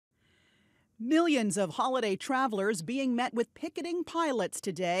Millions of holiday travelers being met with picketing pilots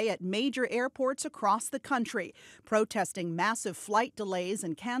today at major airports across the country, protesting massive flight delays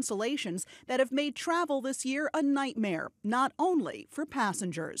and cancellations that have made travel this year a nightmare, not only for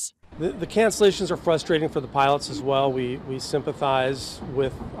passengers. The cancellations are frustrating for the pilots as well. We sympathize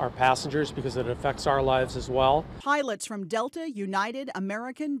with our passengers because it affects our lives as well. Pilots from Delta, United,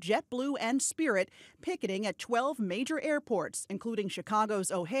 American, JetBlue, and Spirit picketing at 12 major airports, including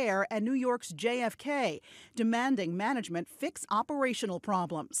Chicago's O'Hare and New York's JFK, demanding management fix operational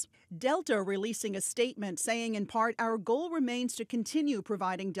problems. Delta releasing a statement saying, in part, our goal remains to continue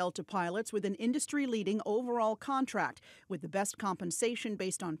providing Delta pilots with an industry-leading overall contract with the best compensation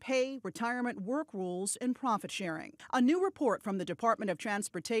based on pay, retirement, work rules, and profit sharing. A new report from the Department of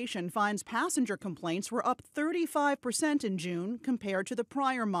Transportation finds passenger complaints were up 35% in June compared to the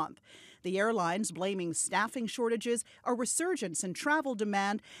prior month. The airlines blaming staffing shortages, a resurgence in travel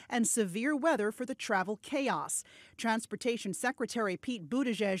demand, and severe weather for the travel chaos. Transportation Secretary Pete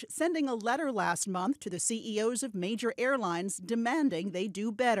Buttigieg sending a letter last month to the CEOs of major airlines demanding they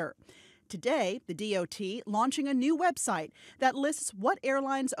do better. Today, the DOT launching a new website that lists what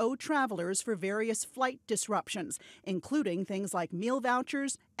airlines owe travelers for various flight disruptions, including things like meal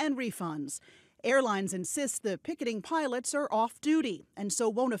vouchers and refunds. Airlines insist the picketing pilots are off duty and so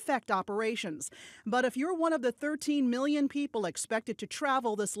won't affect operations. But if you're one of the 13 million people expected to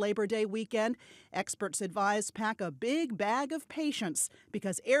travel this Labor Day weekend, experts advise pack a big bag of patience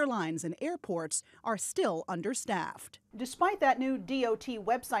because airlines and airports are still understaffed. Despite that new DOT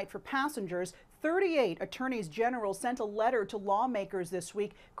website for passengers, 38 attorneys general sent a letter to lawmakers this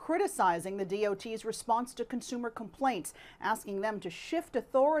week criticizing the DOT's response to consumer complaints, asking them to shift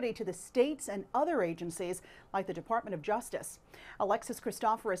authority to the states and other agencies like the Department of Justice. Alexis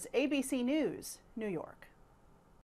Christoforous, ABC News, New York.